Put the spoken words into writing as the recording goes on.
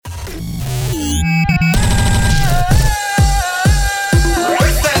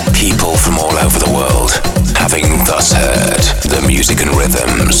music and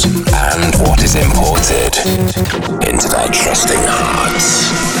rhythms, and what is imported into their trusting hearts.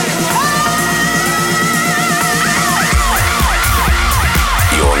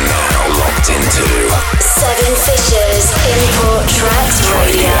 You're now locked into Seven Fishers Import Tracks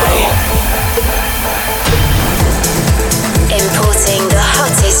Radio. Importing the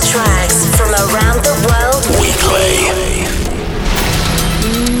hottest tracks from around the world weekly.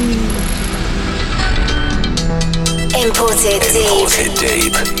 Imported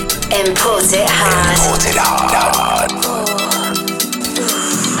deep. Imported hard. Imported hard.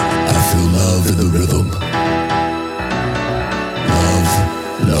 I feel love in the rhythm.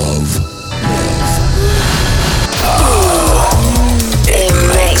 Love. Oh, it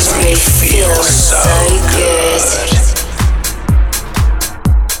makes me feel so good.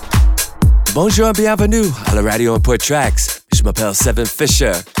 Bonjour et bienvenue à la radio Import Tracks. Je m'appelle Seven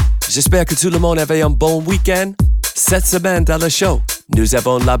Fisher. J'espère que tout le monde avait un bon week-end. Cette semaine dans le show, nous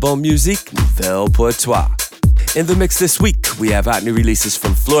avons la bonne musique nouvelle pour toi. In the mix this week, we have out new releases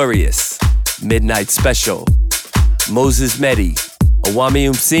from Florius, Midnight Special, Moses Medi, Awami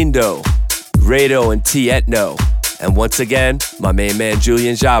Umsindo, Rado and T Etno, and once again, my main man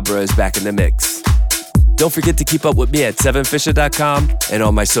Julian Jabra is back in the mix. Don't forget to keep up with me at 7fisher.com and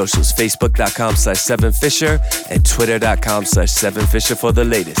on my socials, facebook.com/7fisher and twitter.com/7fisher for the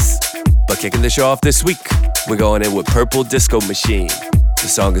latest. But kicking the show off this week, we're going in with Purple Disco Machine. The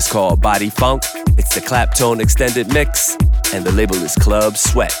song is called Body Funk. It's the Claptone extended mix, and the label is Club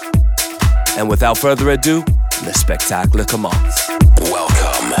Sweat. And without further ado, le spectacle commence.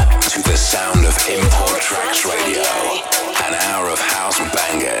 Welcome to the sound of Import Tracks Radio. An hour of house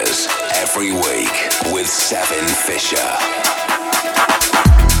bangers every week with Seven Fisher.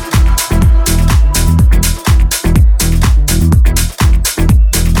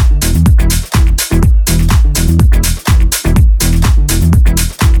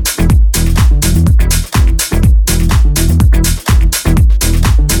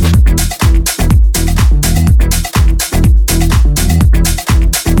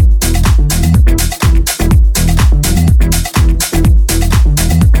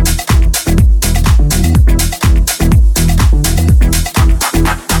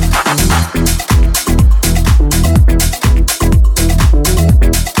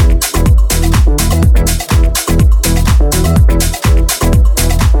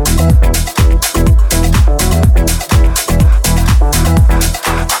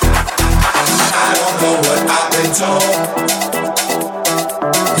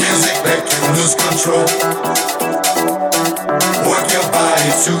 Lose control.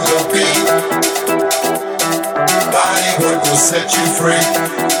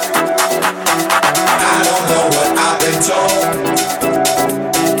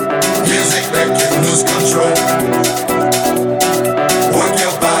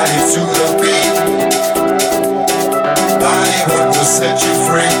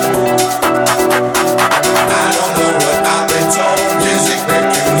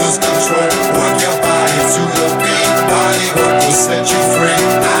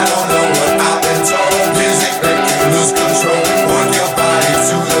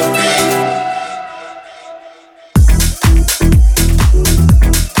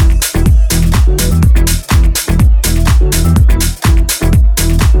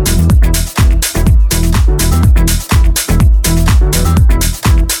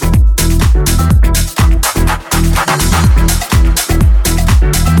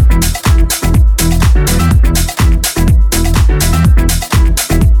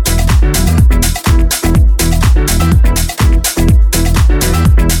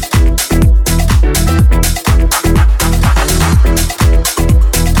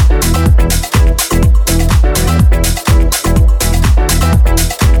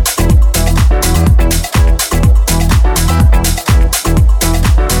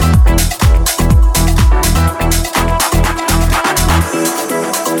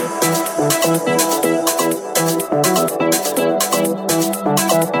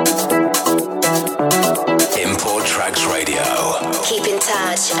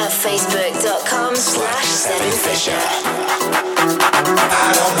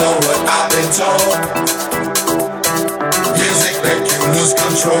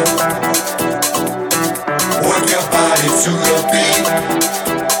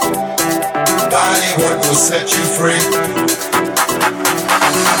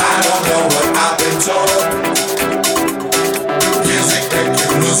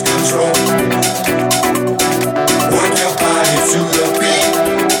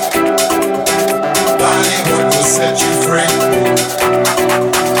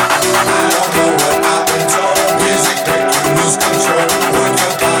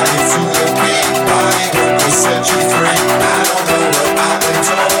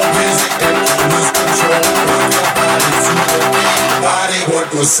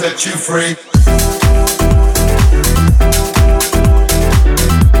 will set you free.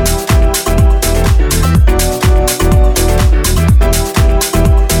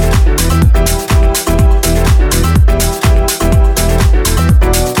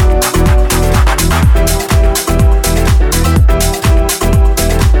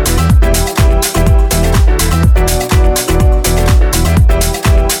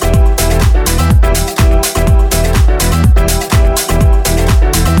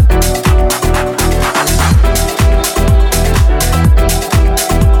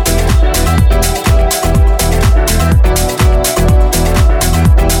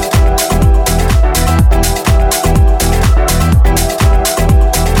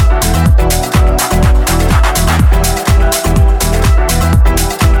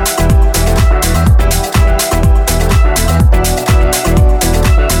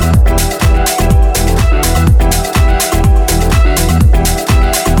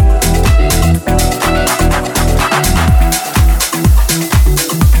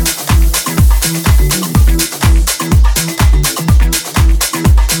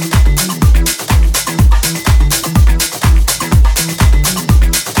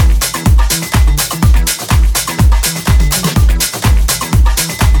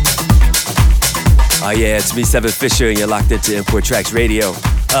 Yeah, it's me, Seven Fisher, and you're locked into Import Tracks Radio.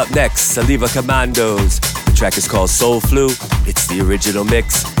 Up next, Saliva Commandos. The track is called Soul Flu. It's the original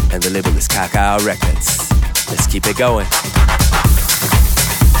mix, and the label is Cacao Records. Let's keep it going.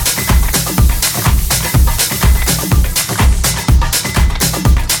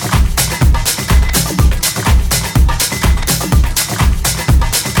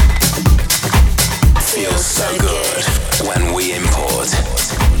 Feels so good when we import.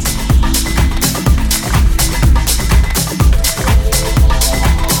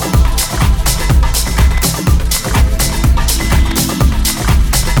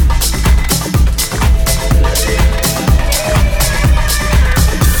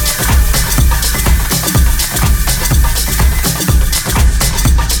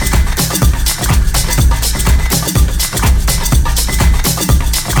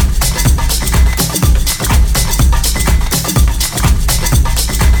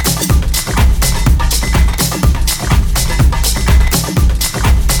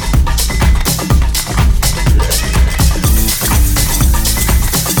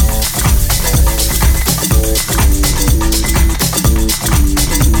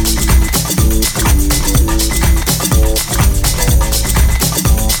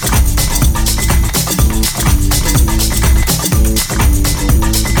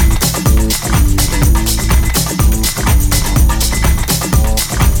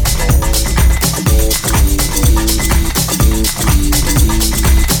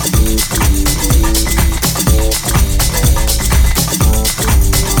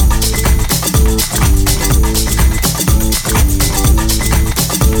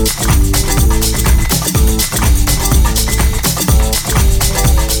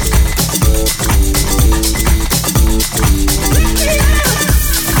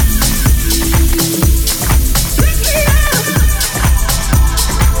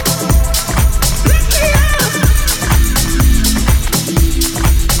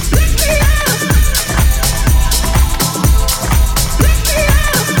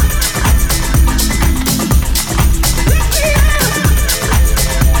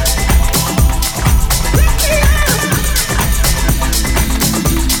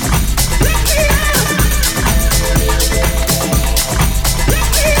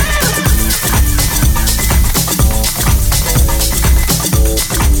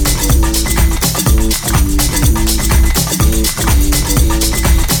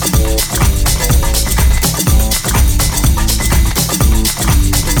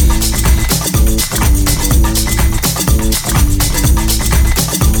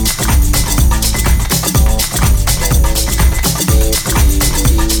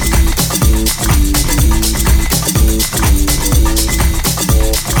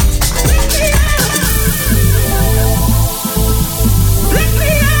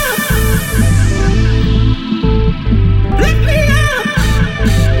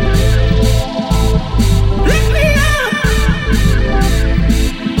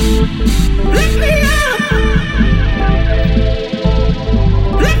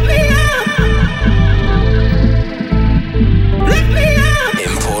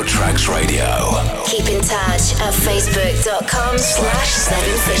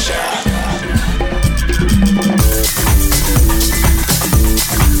 facebook.com/7fisher.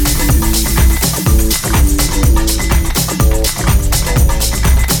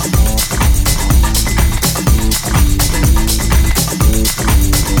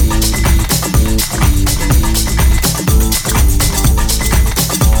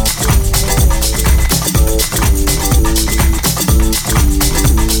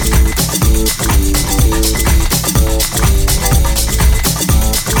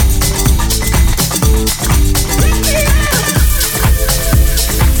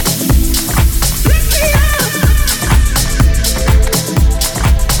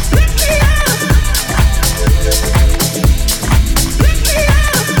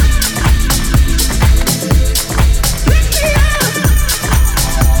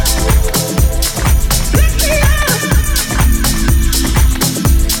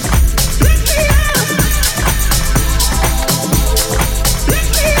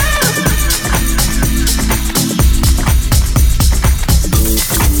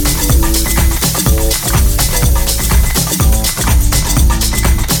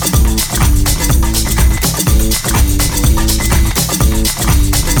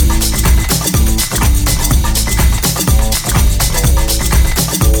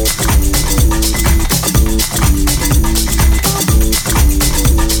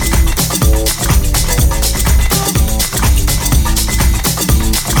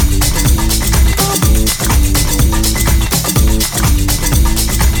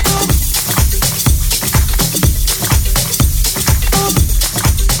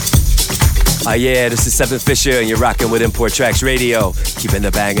 Oh yeah, this is Seven Fisher and you're rocking with Import Tracks Radio, keeping the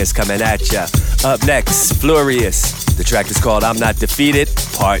bangers coming at ya. Up next, Flurious. The track is called I'm Not Defeated,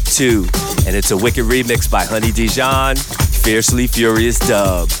 Part 2. And it's a wicked remix by Honey Dijon, Fiercely Furious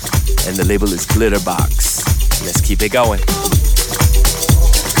dub. And the label is Glitterbox. Let's keep it going.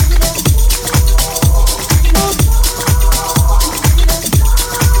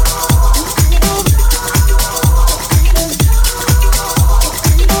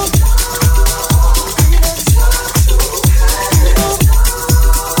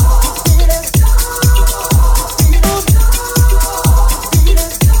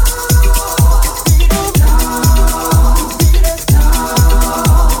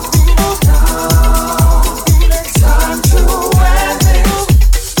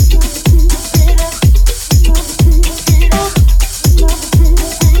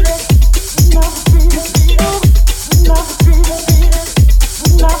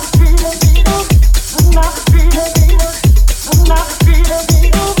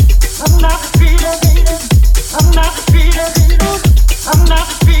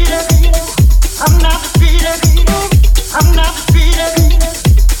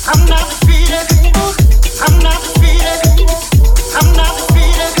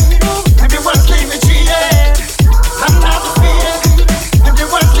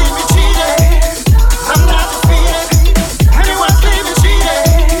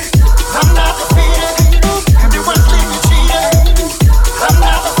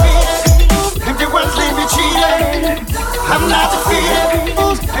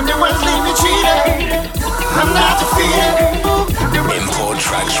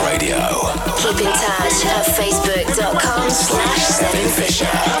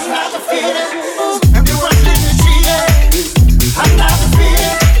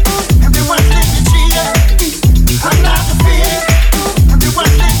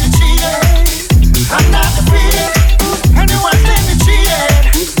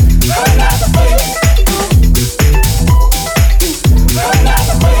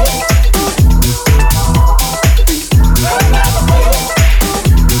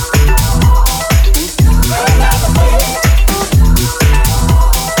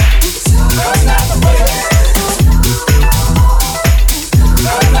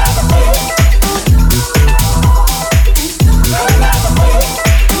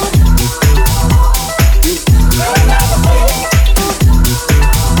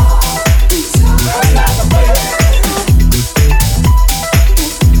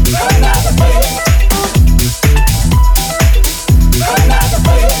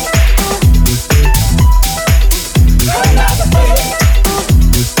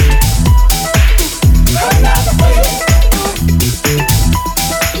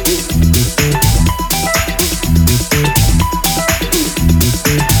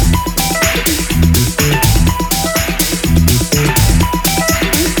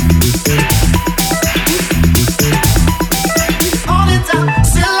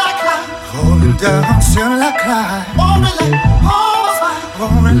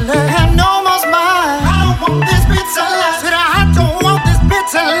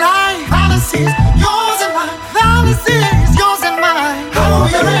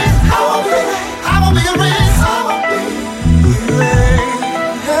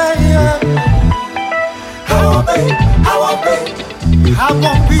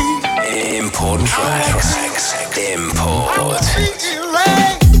 Import Tracks. Import.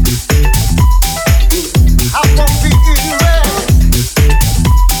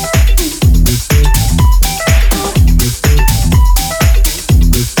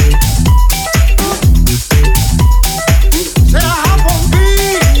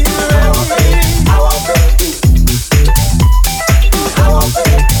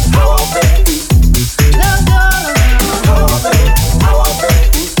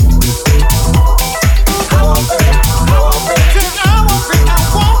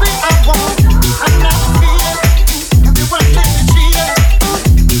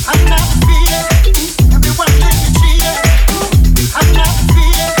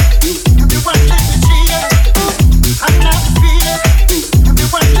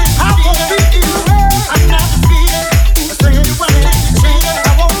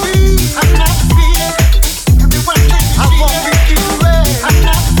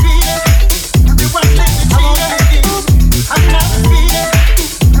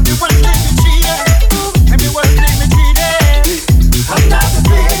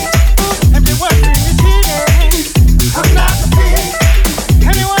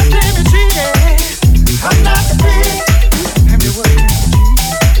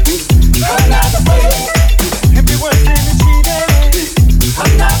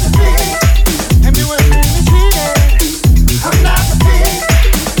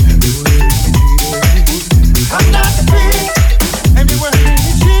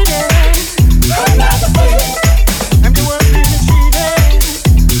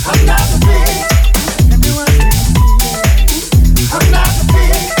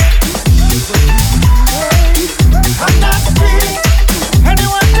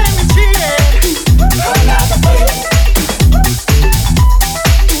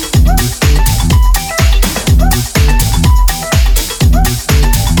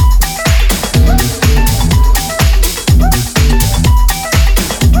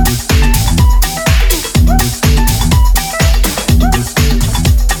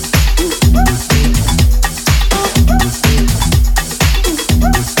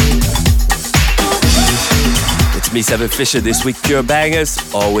 Seven Fisher this week, pure bangers,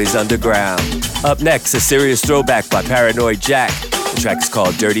 always underground. Up next, a serious throwback by Paranoid Jack. The track is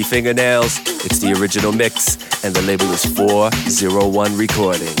called Dirty Fingernails. It's the original mix, and the label is 401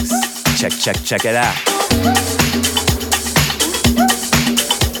 Recordings. Check it out.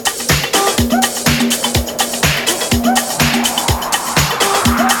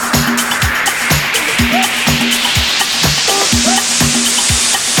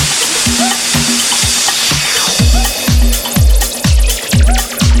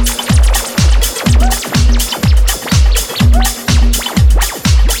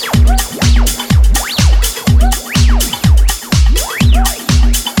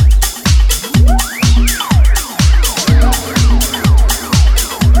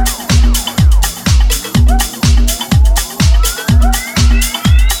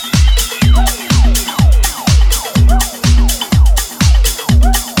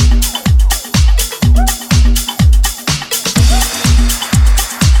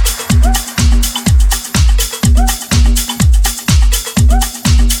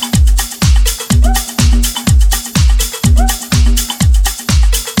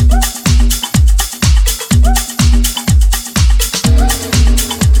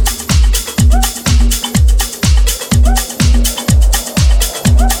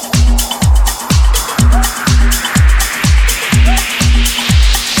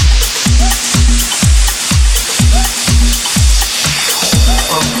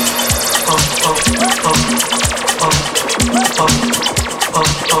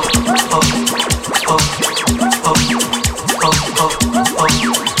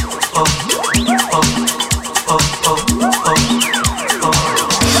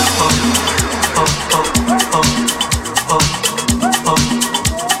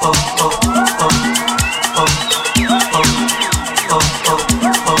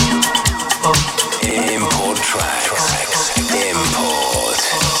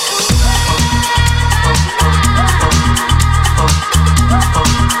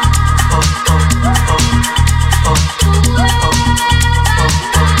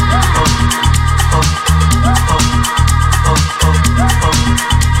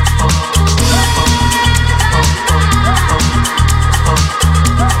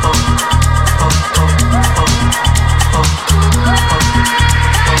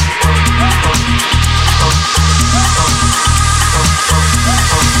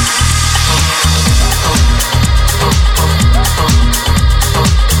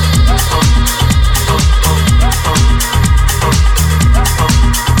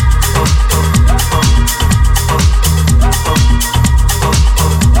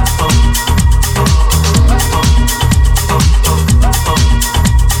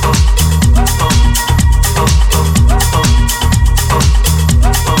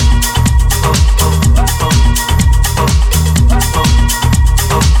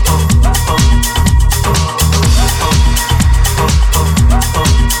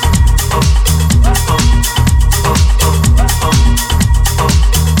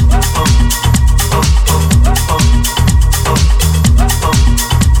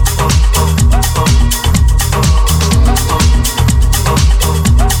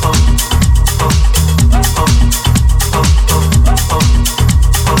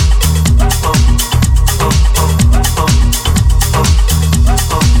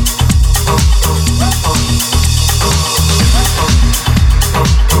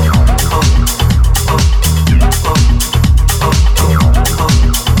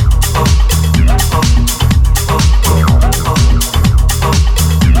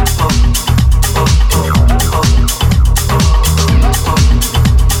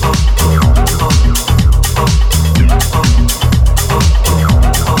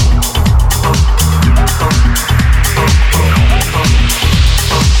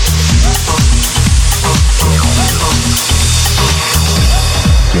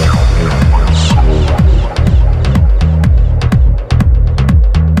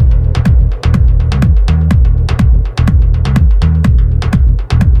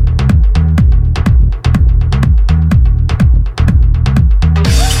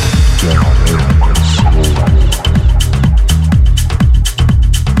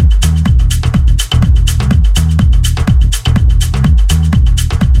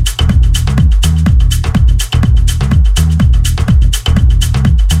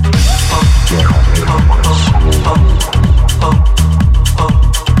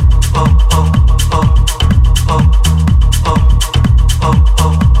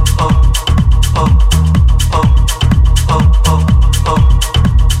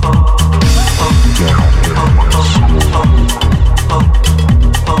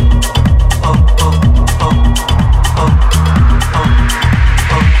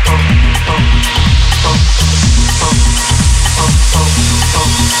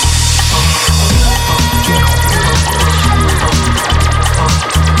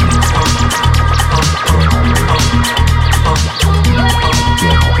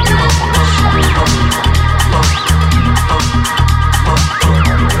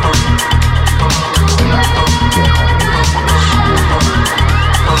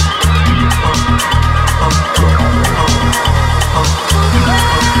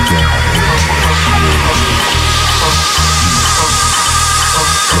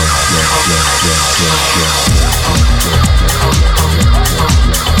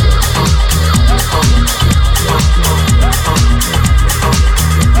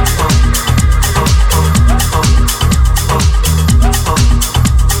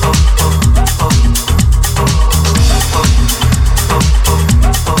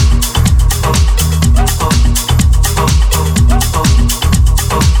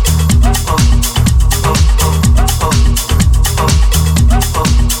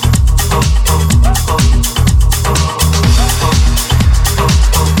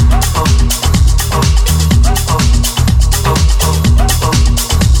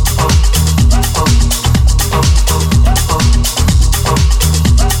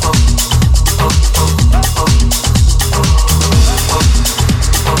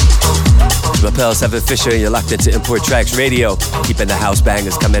 Pearl 7 Fisher, and you're locked into Import Tracks Radio, keeping the house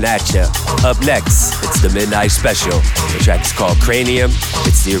bangers coming at ya. Up next, it's the Midnight Special. The track is called Cranium,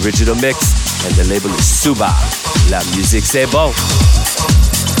 it's the original mix, and the label is Suba. La musique c'est bon.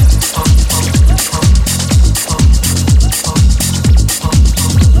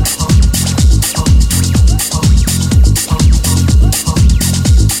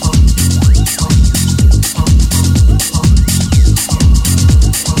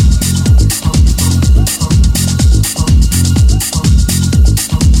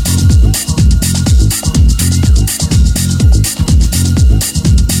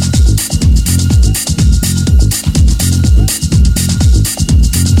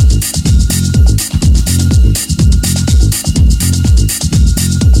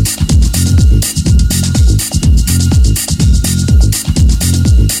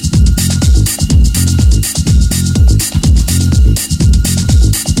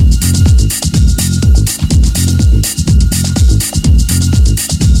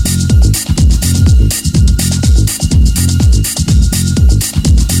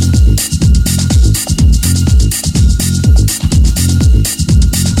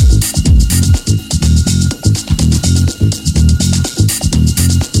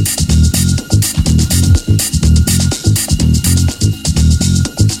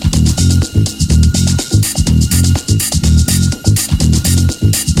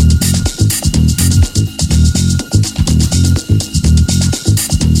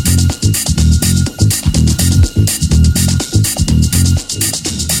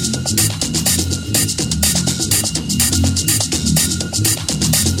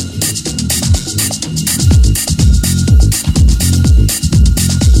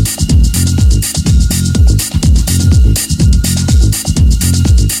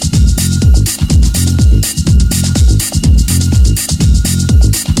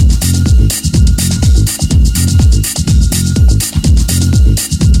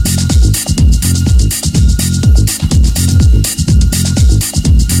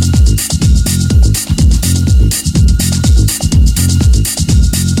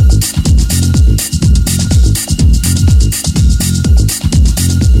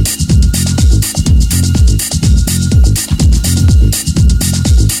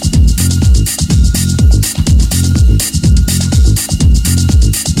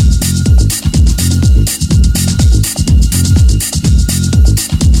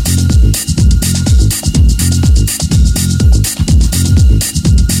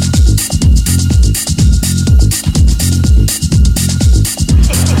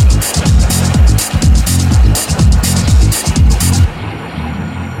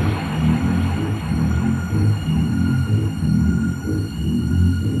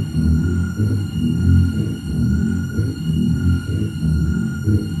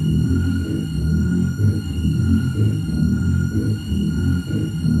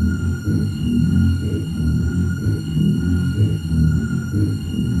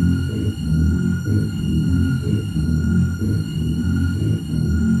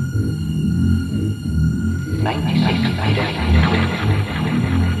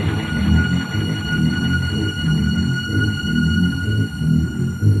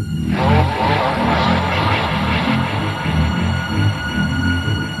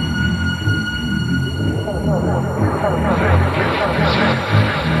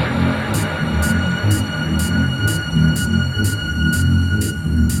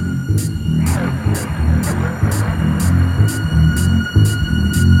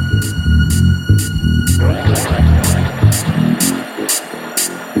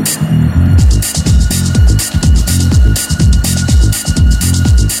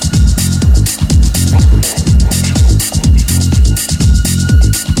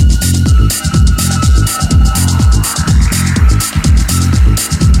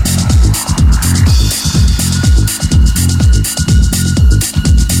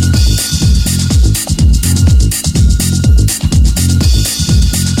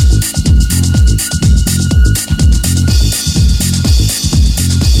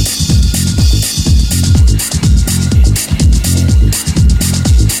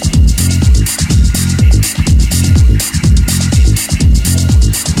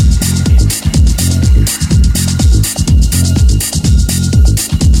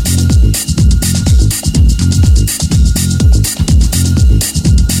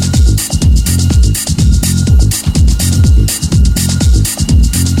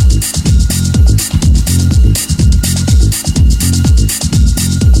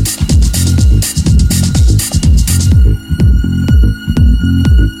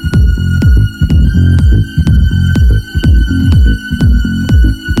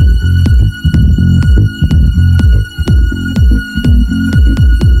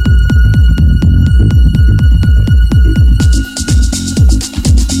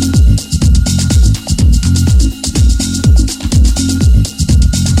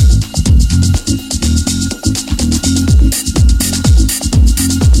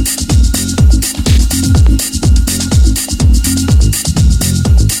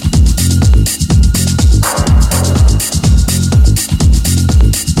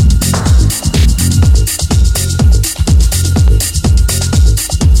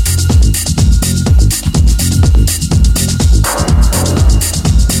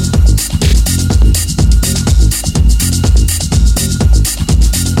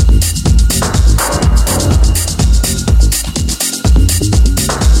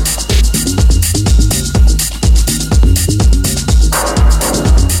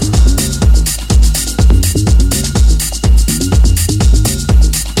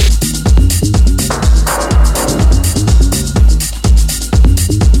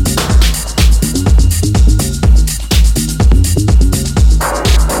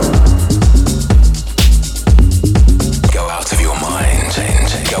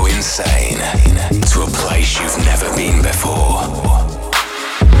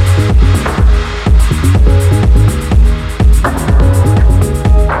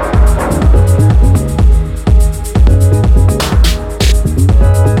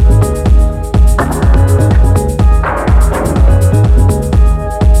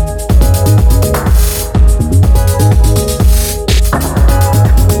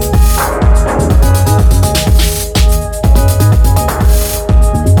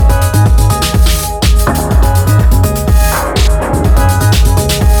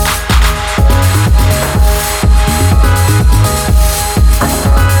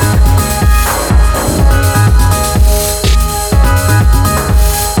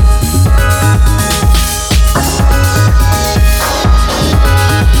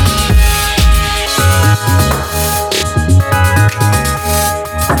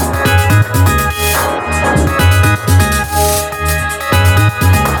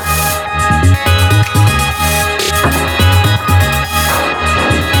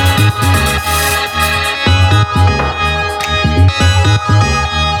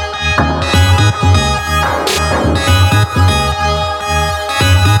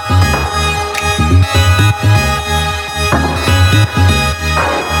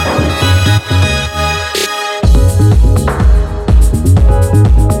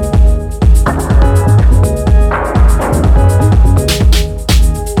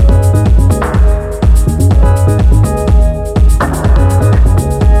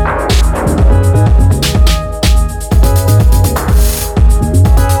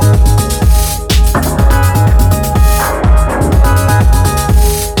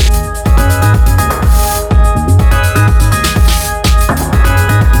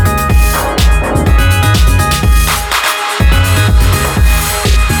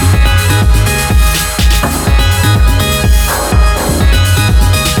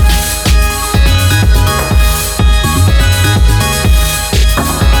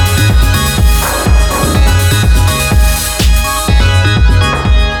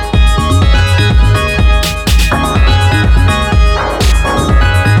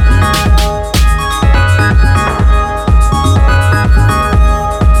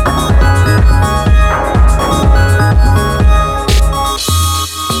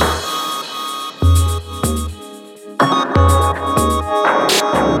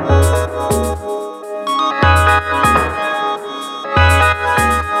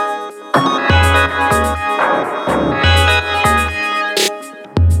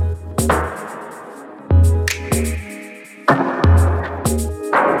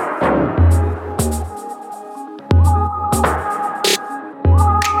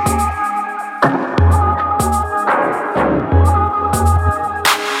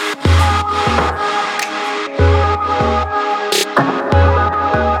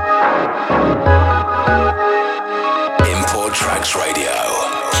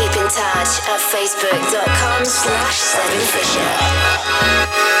 Facebook.com/7Fisher.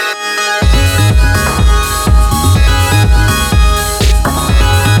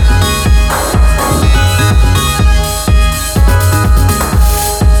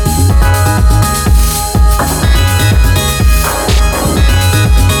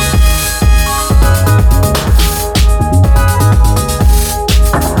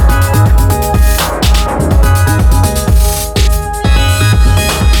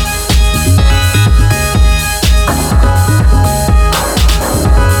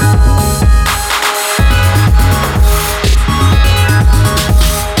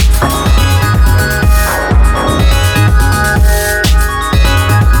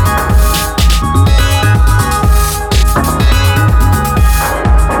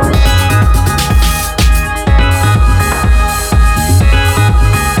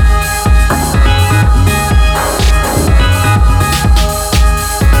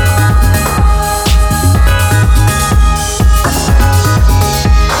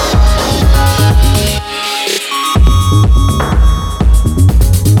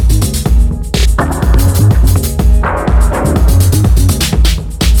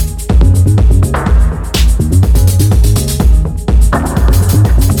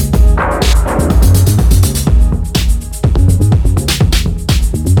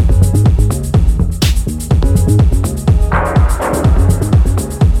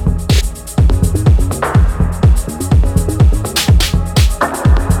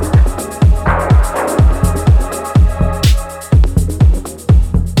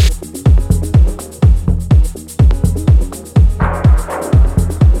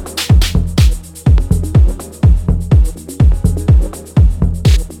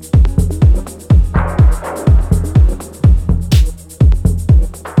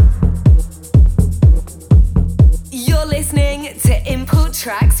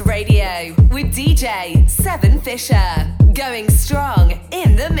 DJ 7Fisher, going strong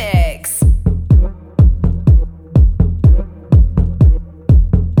in the mix.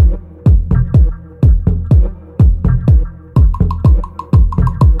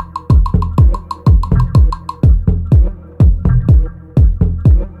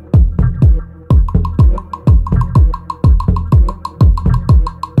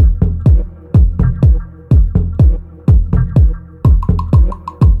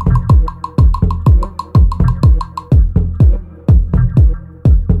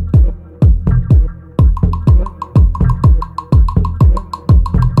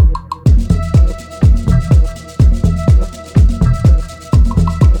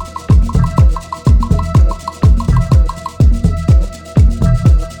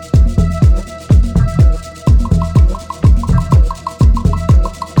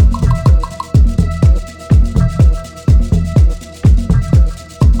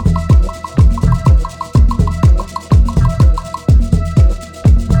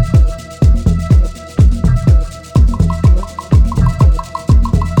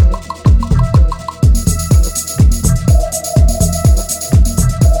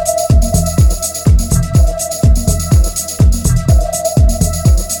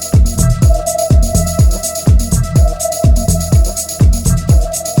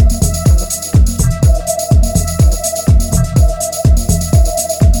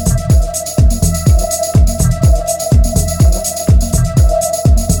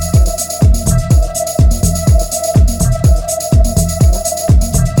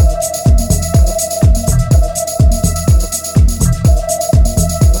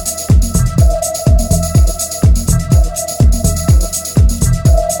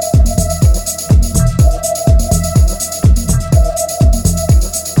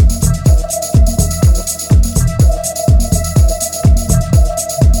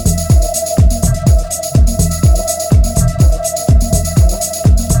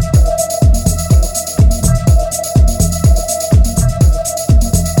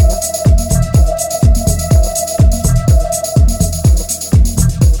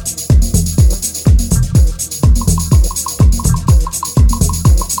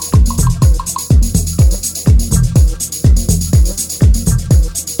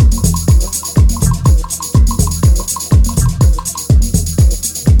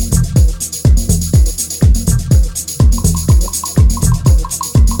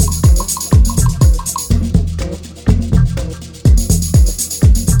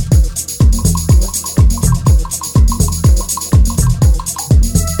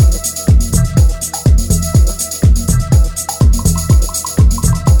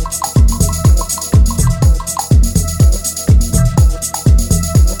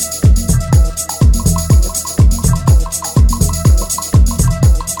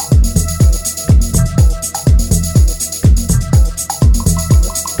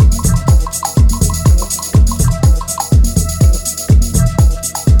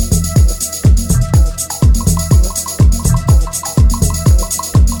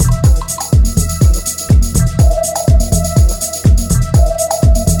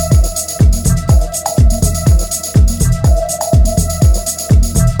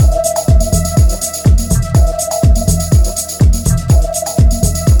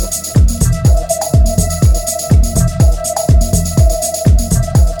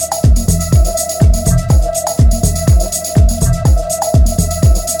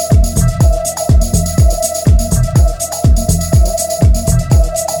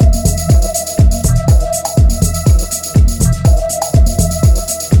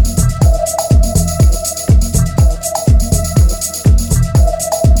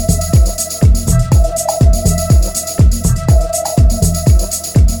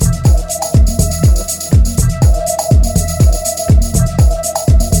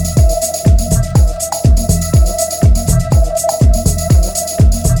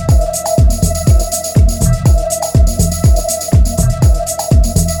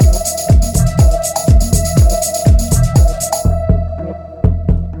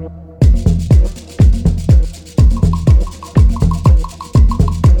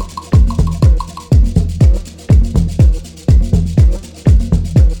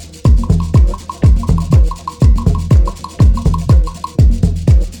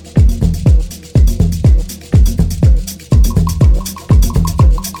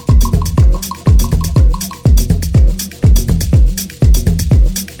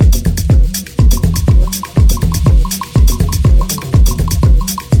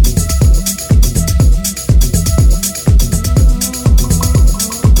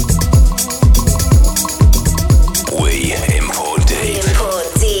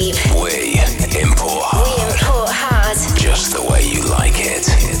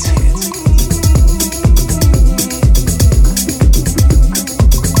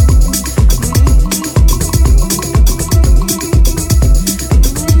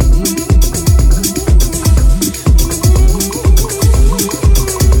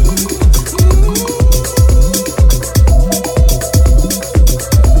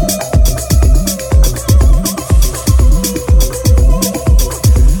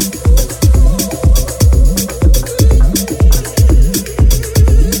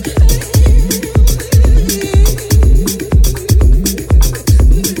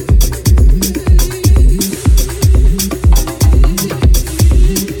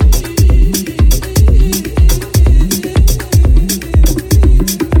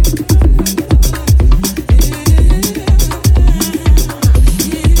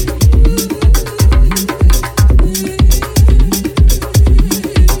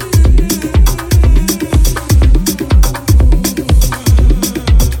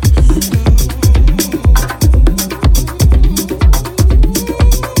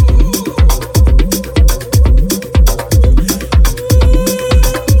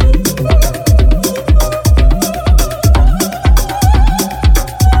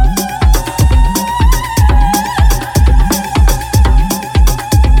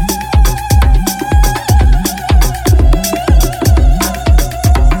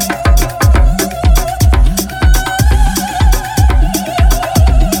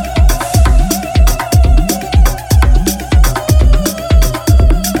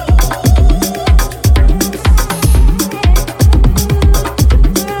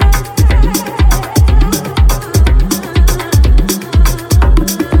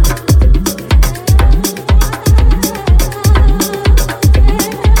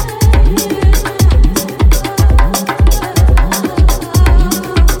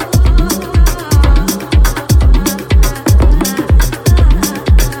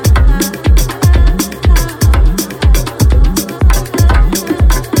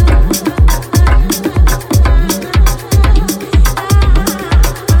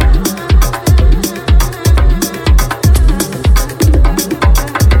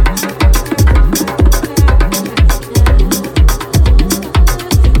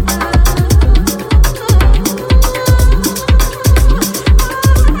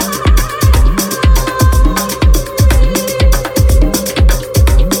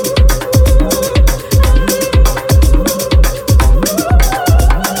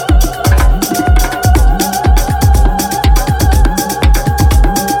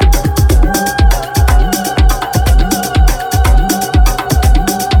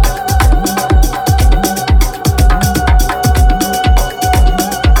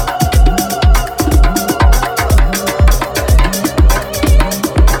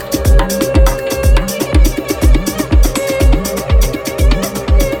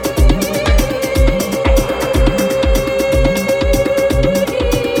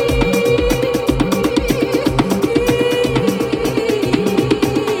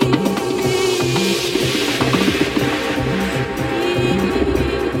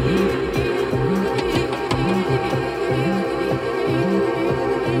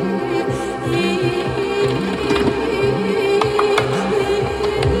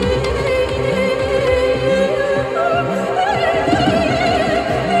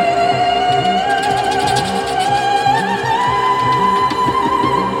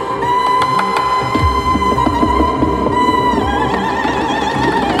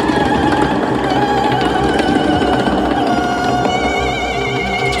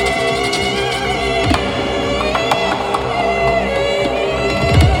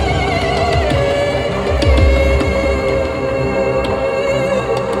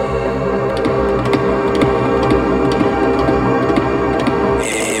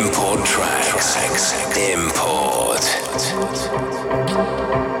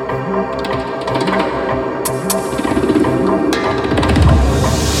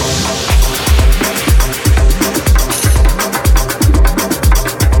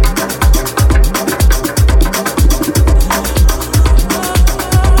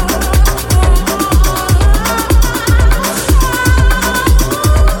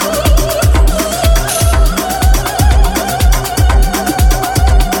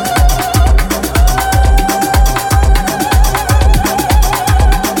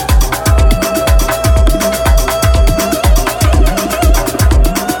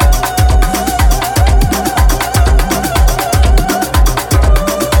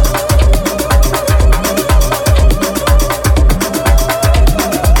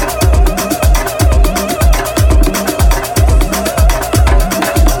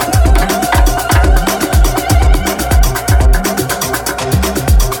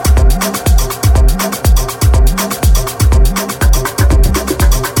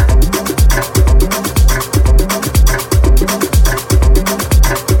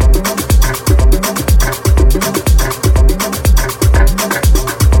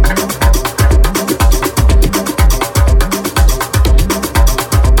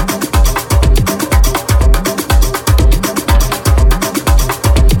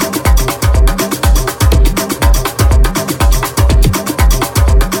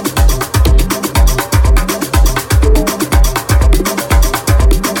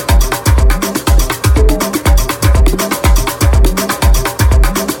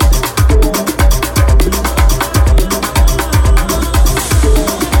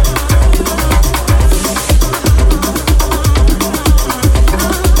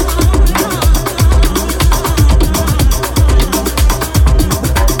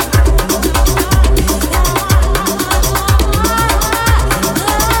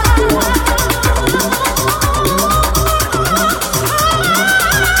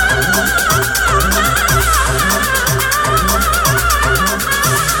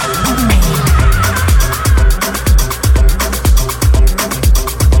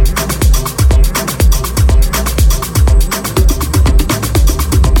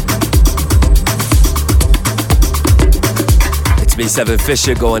 Seven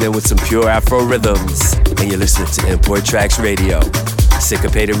Fisher going in with some pure Afro rhythms. And you're listening to Import Tracks Radio.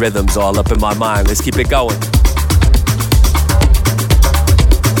 Syncopated rhythms all up in my mind. Let's keep it going.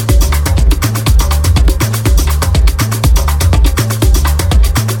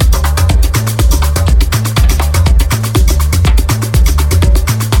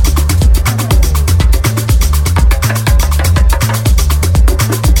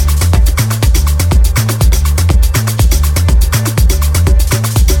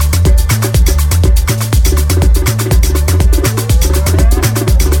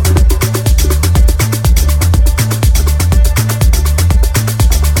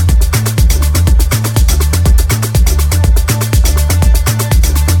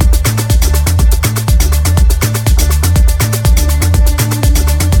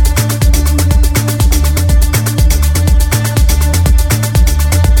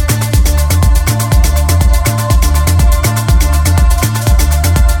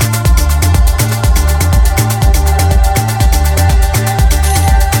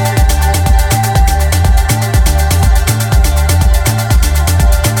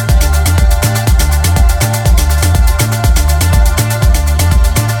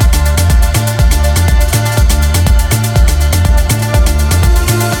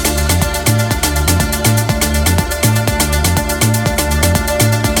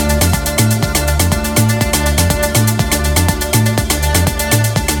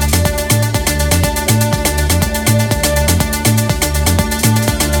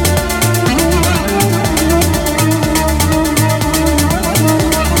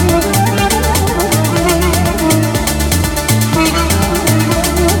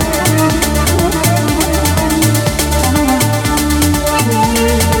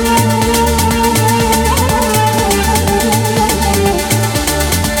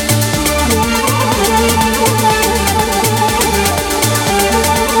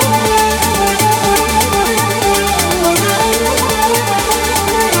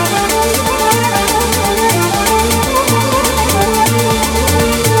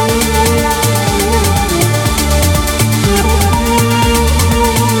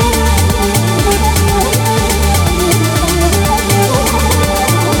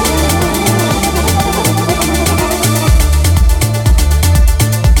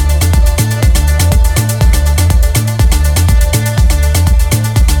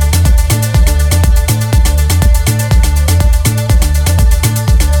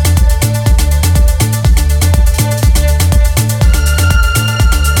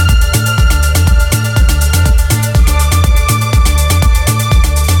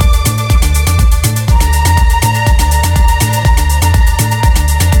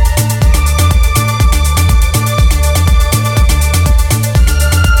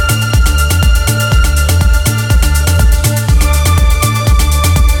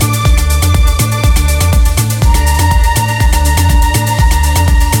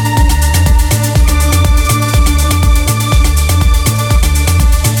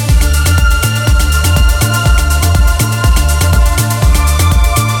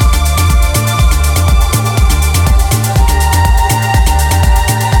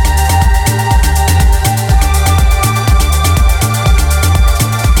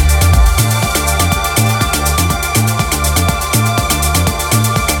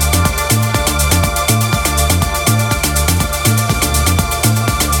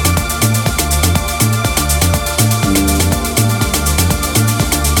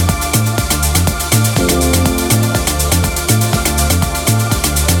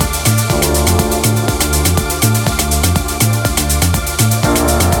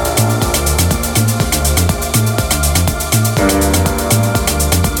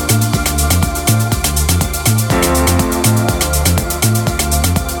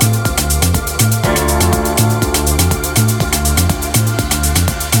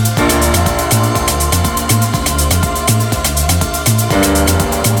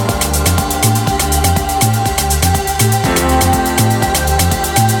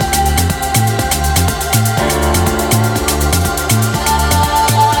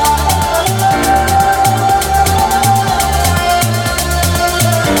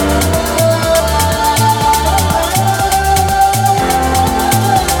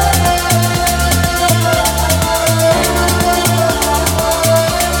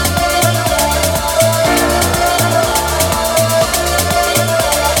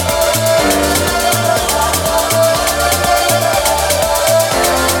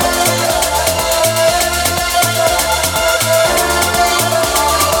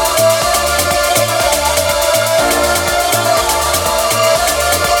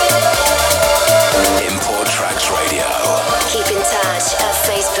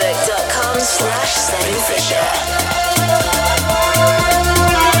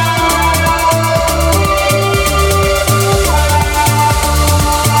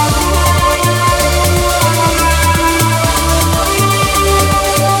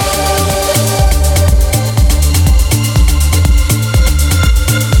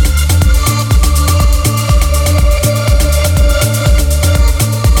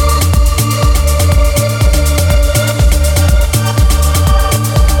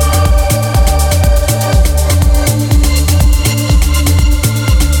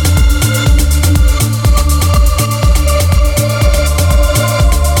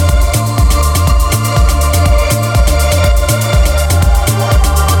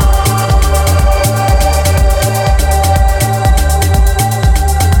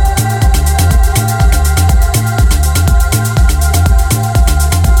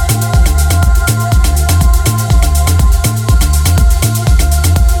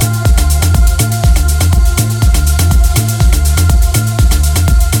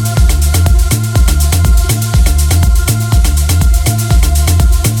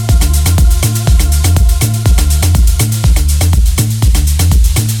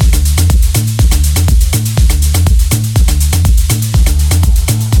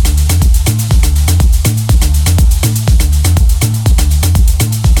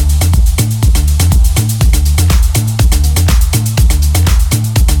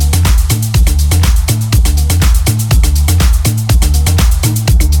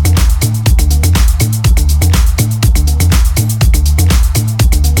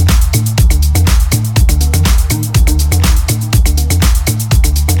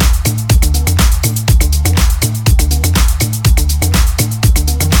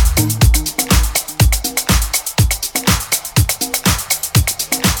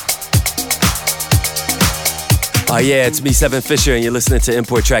 Oh yeah, it's me, Seven Fisher, and you're listening to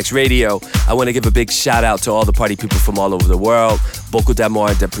Import Tracks Radio. I want to give a big shout out to all the party people from all over the world. Beaucoup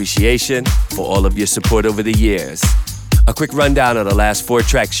d'amour and appreciation for all of your support over the years. A quick rundown of the last 4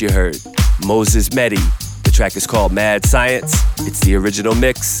 tracks you heard. Moses Mehdi. The track is called Mad Science. It's the original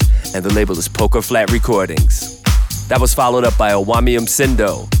mix, and the label is Poker Flat Recordings. That was followed up by Owami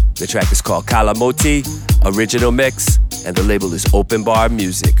Msindo. The track is called Kalamoti, original mix, and the label is Open Bar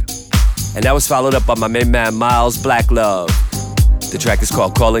Music. And that was followed up by my main man Miles Black Love. The track is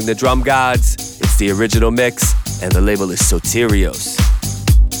called Calling the Drum Gods. It's the original mix, and the label is Soterios.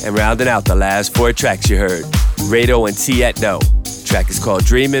 And rounding out the last 4 tracks you heard, Rado and T Etno. The track is called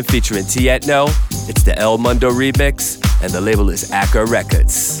Dreamin' featuring T Etno. It's the El Mundo remix, and the label is Acker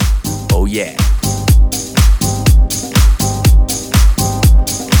Records. Oh yeah.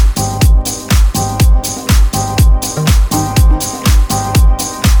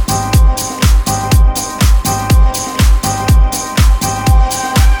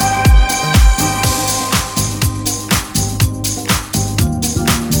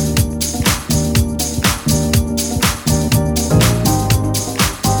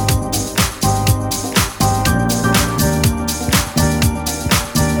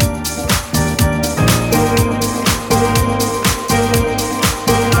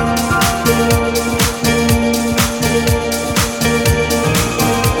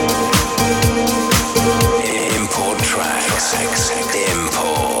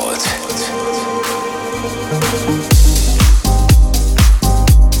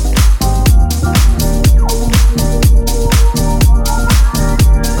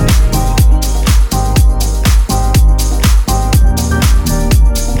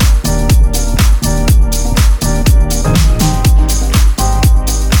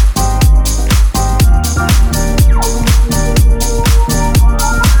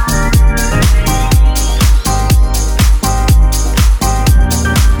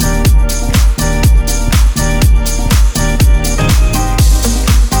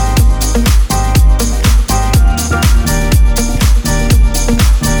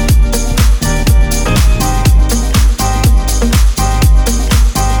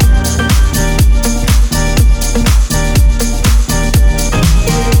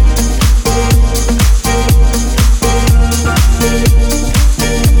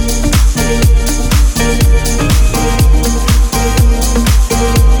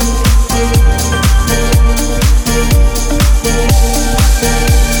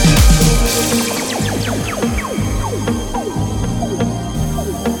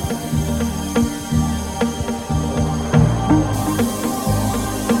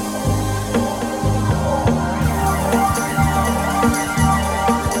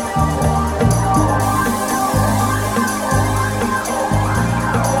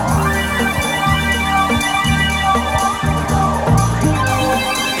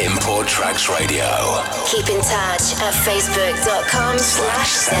 Keep in touch at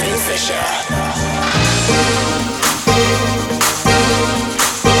facebook.com/7fisher.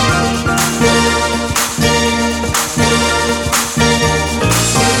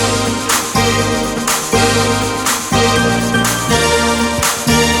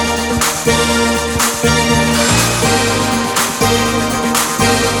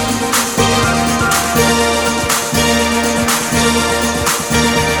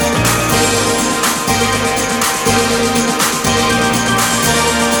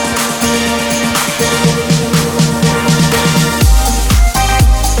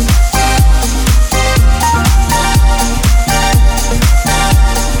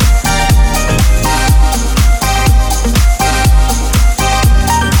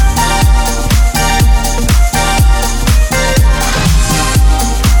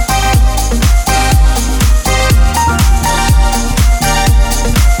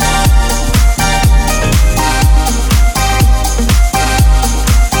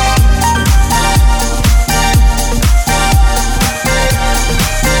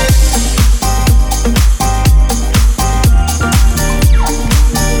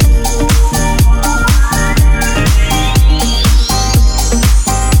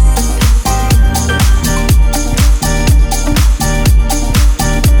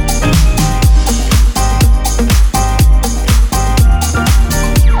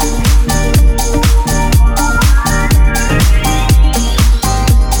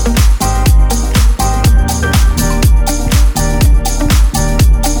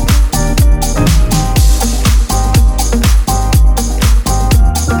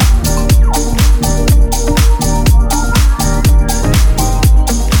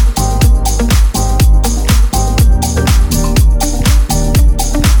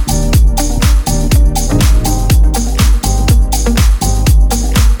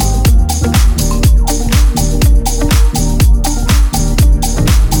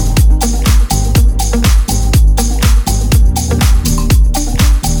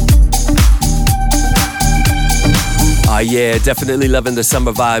 yeah, definitely loving the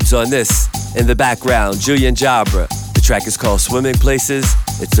summer vibes on this. In the background, Julian Jabra. The track is called Swimming Places.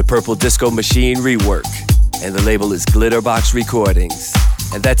 It's the Purple Disco Machine rework. And the label is Glitterbox Recordings.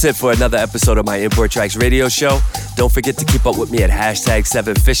 And that's it for another episode of my Import Tracks radio show. Don't forget to keep up with me at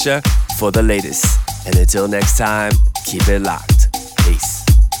 #7Fisher for the latest. And until next time, keep it locked.